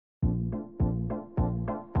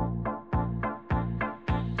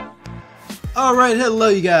Alright, hello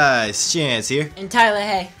you guys, Chance here. And Tyler,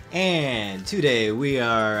 hey. And today we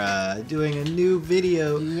are doing a new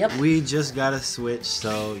video. Yep. We just got a Switch,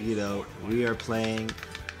 so, you know, we are playing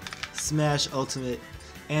Smash Ultimate.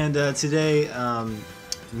 And today,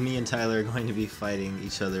 me and Tyler are going to be fighting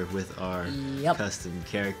each other with our custom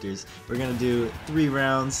characters. We're going to do 3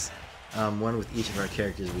 rounds, one with each of our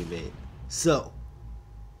characters we made. So,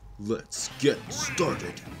 let's get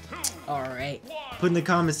started. Alright. Put in the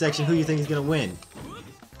comment section who you think is going to win.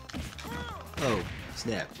 Oh,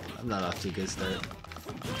 snap. I'm not off to a good start.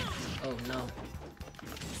 Oh no.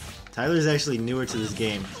 Tyler's actually newer to this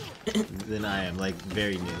game than I am, like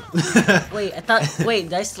very new. Wait,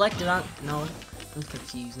 did I select it on? No, I'm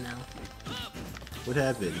confused now. What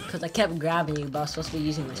happened? Because I kept grabbing you, but I was supposed to be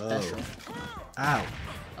using my special. Ow.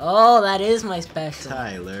 Oh, that is my special.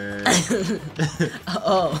 Tyler.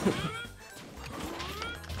 Oh.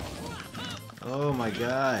 Oh my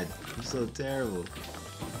god. I'm so terrible.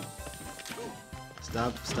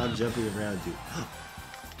 Stop jumping around, dude.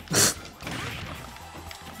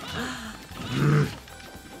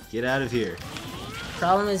 Get out of here.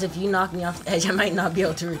 Problem is, if you knock me off the edge, I might not be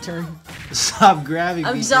able to return. Stop grabbing me.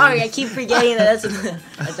 I'm sorry, I keep forgetting that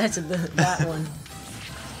that's that one.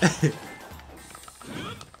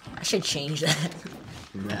 I should change that.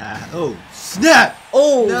 Nah. Oh, snap!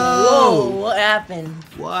 Oh, no! Whoa, what happened?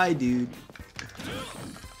 Why, dude?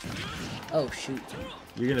 Oh, shoot.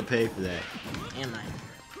 You're gonna pay for that. Am I?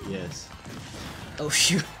 Yes. Oh,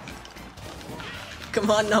 shoot. Come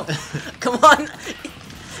on, no. Come on.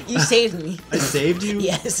 You saved me. I saved you?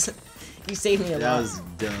 Yes. You saved me a lot. That was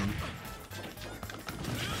dumb.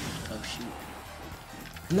 Oh, shoot.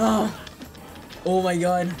 No. Oh, my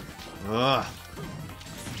God. Ugh.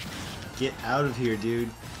 Get out of here, dude.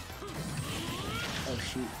 Oh,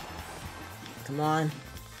 shoot. Come on.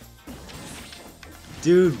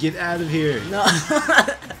 Dude, get out of here. No.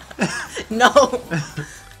 No.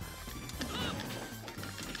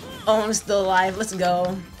 Oh, I'm still alive. Let's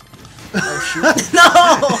go. Oh, shoot.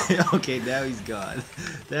 No! Okay, now he's gone.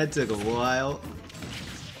 That took a while.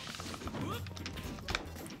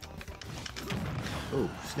 Oh,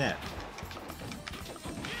 snap.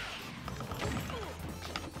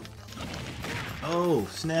 Oh,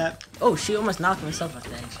 snap. Oh, shoot. I almost knocked myself off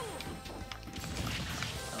the edge.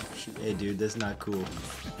 Oh, shoot. Hey, dude, that's not cool.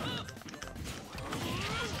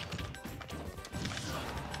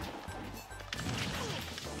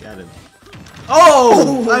 Got him.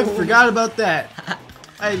 Oh! I forgot about that.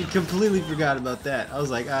 I completely forgot about that. I was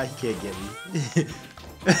like, ah, he can't get me.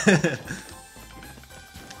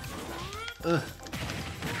 Ugh.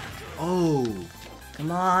 Oh.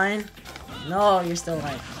 Come on. No, you're still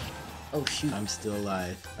alive. Oh, shoot. I'm still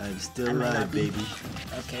alive. I'm still I might alive, not be. baby.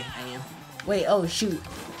 Okay, I am. Wait, oh, shoot.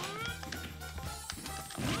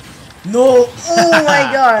 No! Oh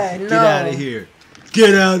my god, no! Get out of here.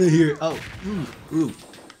 Get out of here. Oh, ooh.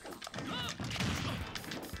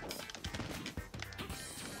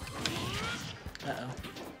 Uh-oh.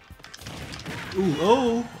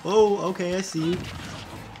 Ooh, oh, okay, I see you.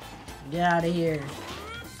 Get out of here.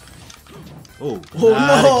 Oh, Oh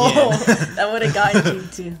not no! again. That would have gotten you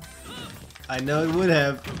too. I know it would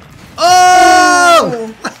have.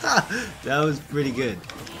 Oh! That was pretty good.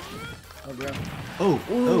 Oh, bro. Oh,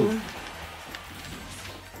 Ooh.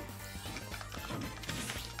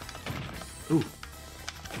 Ooh. Oh,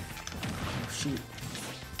 shoot.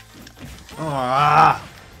 Ah!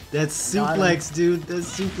 That Got him. suplex, dude. That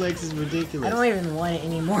suplex is ridiculous. I don't even want it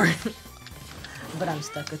anymore. But I'm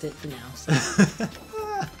stuck with it for now, so.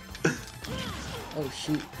 Oh,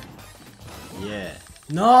 shoot. Yeah.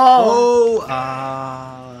 No! Oh!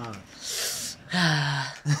 Ah.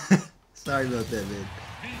 Sorry about that, man.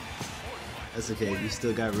 That's okay. You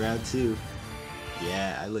still got round 2.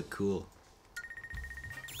 Yeah, I look cool.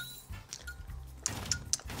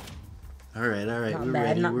 Alright. Not We're bad,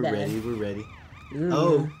 ready. not We're bad. ready. We're ready. Ooh.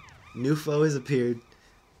 Oh, new foe has appeared.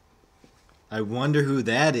 I wonder who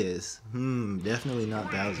that is. Definitely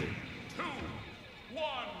not Bowser.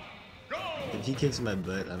 If he kicks my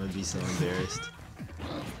butt, I'm gonna be so embarrassed.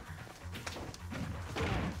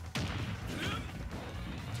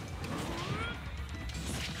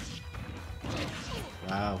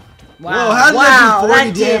 Wow. Wow. Whoa, how did Wow, that do 40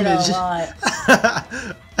 that did damage? a lot.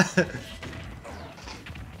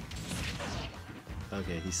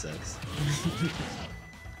 Okay, he sucks.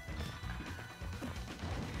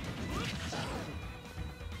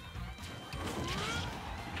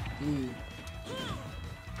 Ooh.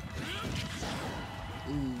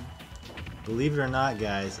 Ooh. Believe it or not,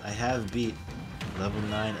 guys, I have beat level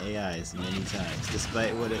 9 AIs many times,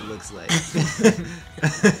 despite what it looks like.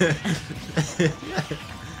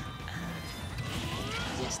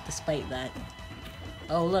 points despite that.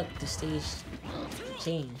 Oh look, the stage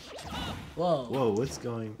changed. Whoa. Whoa, what's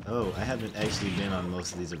going... Oh, I haven't actually been on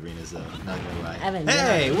most of these arenas though, not gonna lie.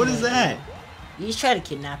 Hey, what is that? You just try to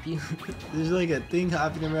kidnap you. There's like a thing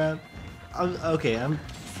hopping around. I'm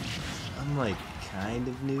like kind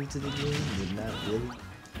of new to the game, but not really.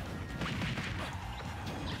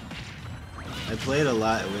 I played a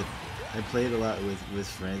lot with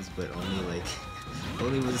friends, but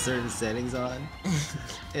only with certain settings on.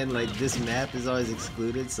 And like this map is always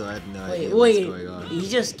excluded, so I have no idea what's going on. He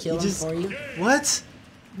just killed him for you? What?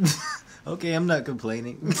 Okay, I'm not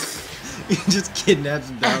complaining. He just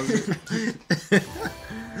kidnaps Bowser.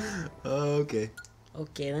 Okay.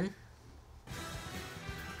 Okay then.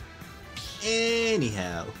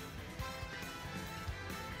 Anyhow.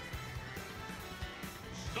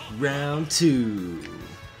 Round 2.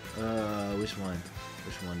 Which one?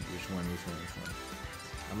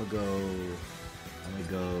 I'm gonna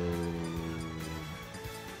go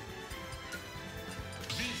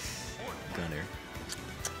Gunner.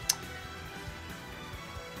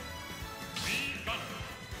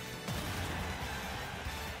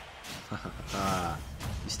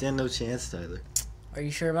 You stand no chance, Tyler. Are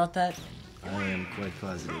you sure about that? I am quite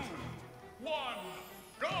positive.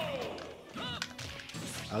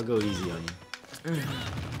 I'll go easy on you.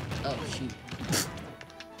 Oh shoot.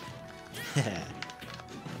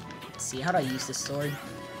 Let's see, how do I use this sword?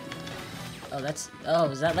 Oh, that's... Oh,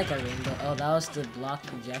 is that like a rainbow? Oh, that was to block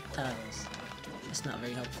projectiles. That's not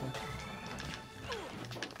very helpful.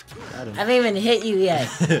 Got him. I haven't even hit you yet.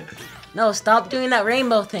 No, stop doing that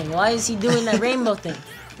rainbow thing. Why is he doing that rainbow thing?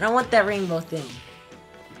 I don't want that rainbow thing.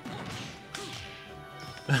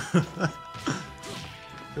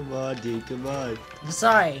 Come on, dude, come on. I'm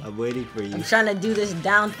sorry. I'm waiting for you. I'm trying to do this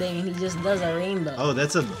down thing and he just does a rainbow. Oh,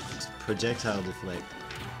 that's a projectile deflect.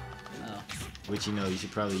 Oh. Which you know you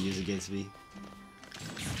should probably use against me.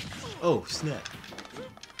 Oh, snap.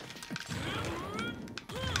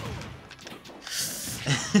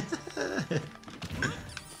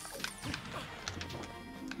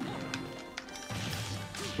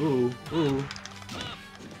 Ooh, ooh.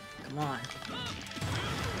 Come on.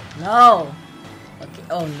 No! Okay,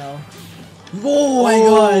 oh no. Whoa! Oh my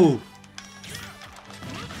god!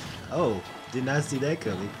 Oh, did not see that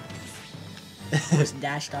coming. Almost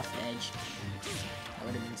dashed off the edge. That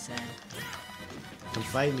would have been sad. Come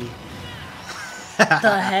fight me. What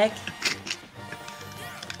the heck?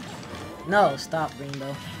 No, stop,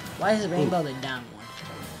 Rainbow. Why is Rainbow the down one?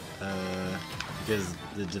 Because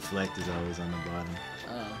the deflect is always on the bottom.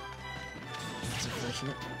 Oh. That's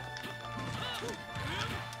unfortunate.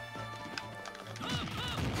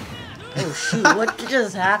 Oh shoot, what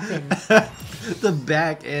just happened? The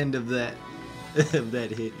back end of that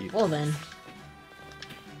hit you. Well then.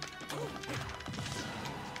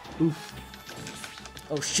 Oof.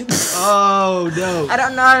 Oh shoot. Oh no. I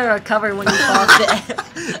don't know how to recover when you fall dead.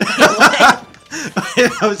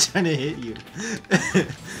 I was trying to hit you.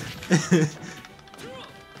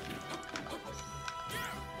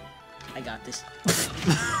 I got this.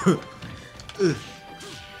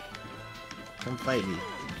 Come fight me.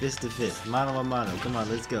 Fist to fist. Mano a mano. Come on,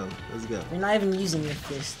 let's go. Let's go. You're not even using your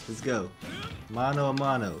fist. Let's go. Mano a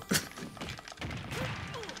mano.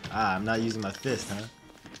 Ah, I'm not using my fist, huh?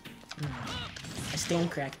 I stand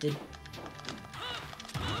corrected.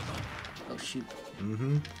 Oh shoot.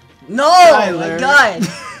 Mm-hmm. No! Oh my god!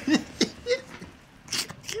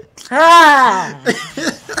 Ah!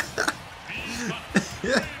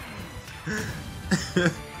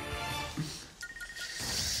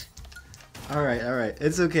 Alright, alright.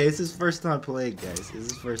 It's okay. It's his first time playing, guys. It's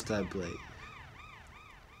his first time playing.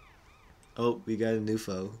 Oh, we got a new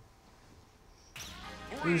foe.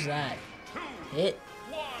 Who's that? Hit?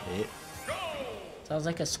 Hit. Sounds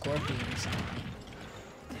like a scorpion or something.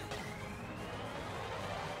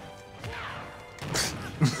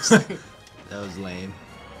 That was lame.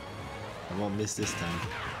 I won't miss this time.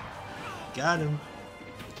 Got him.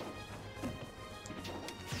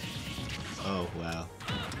 Oh, wow.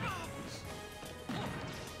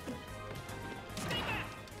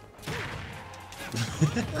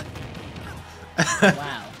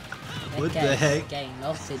 Wow. What the heck? Getting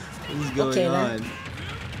melted. What is going Okay, on?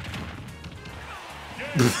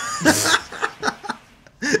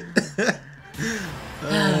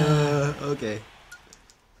 Okay.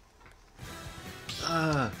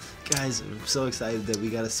 Guys, I'm so excited that we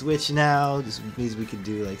got a Switch now. This means we can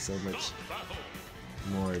do like so much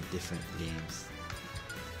more different games.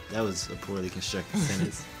 That was a poorly constructed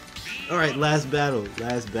sentence. Alright, last battle.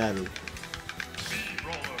 Last battle.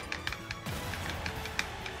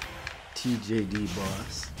 TJD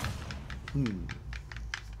boss.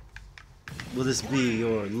 will this be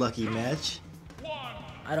your lucky match?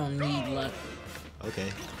 I don't need luck.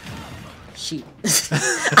 Okay. Shoot.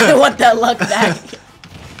 I want that luck back.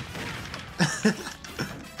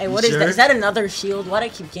 Hey, what is that? Is that another shield? Why do I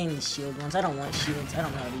keep getting these shield ones? I don't want shields. I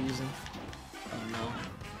don't know how to use them. Oh no.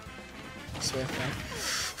 Swift,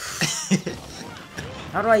 right?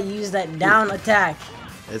 How do I use that down attack?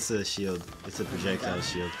 It's a shield. It's a projectile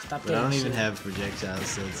shield. Stop but I don't even shield. have projectiles,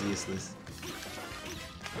 so it's useless.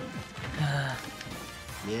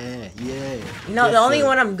 Yeah. You know, the only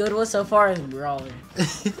one I'm good with so far is Brawler.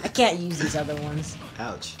 I can't use these other ones.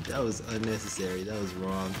 Ouch. That was unnecessary. That was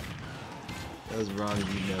wrong. That was wrong if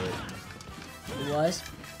you know it. It was?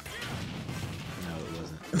 No, it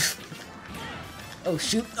wasn't. Oh,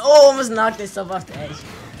 shoot. Oh, almost knocked myself off the edge.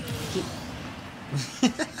 Keep...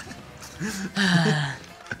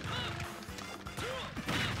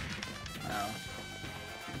 Wow.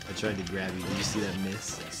 I tried to grab you. Did you see that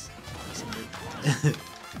miss? Yes.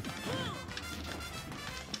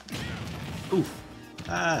 Oof.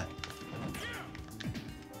 Ah.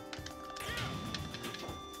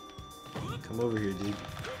 Come over here, dude.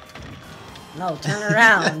 No, turn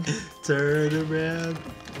around. Turn around.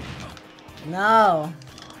 No.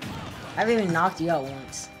 I haven't even knocked you out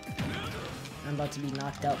once. I'm about to be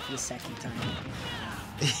knocked out for the second time.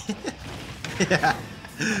 Yeah.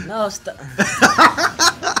 No, stop.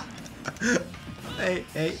 Hey,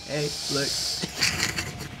 look.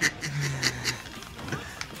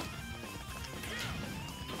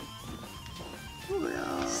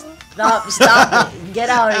 Stop it. Get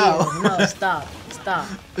out of here. No, stop.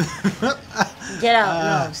 Get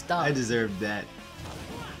out. No, stop. I deserved that.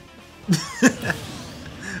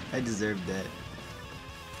 I deserved that.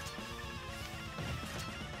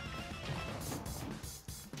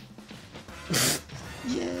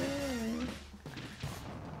 Yeah.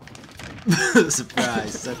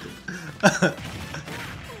 Surprise, sucker.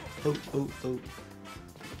 Oh.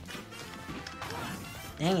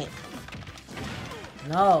 Dang it.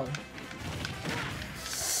 No.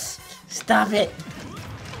 Stop it.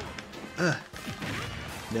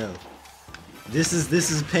 No. This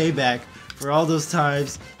is payback for all those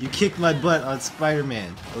times you kicked my butt on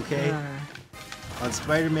Spider-Man, okay? On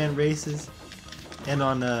Spider-Man races and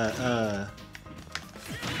on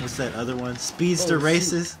what's that other one? Speedster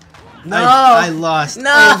races. No. I lost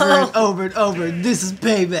No. over and over. This is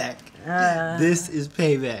payback. This is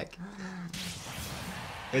payback.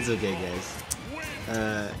 It's okay, guys.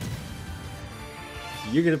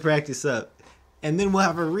 You're gonna practice up, and then we'll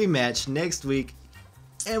have a rematch next week,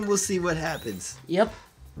 and we'll see what happens. Yep.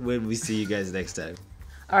 When we see you guys next time.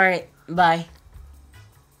 Alright, bye.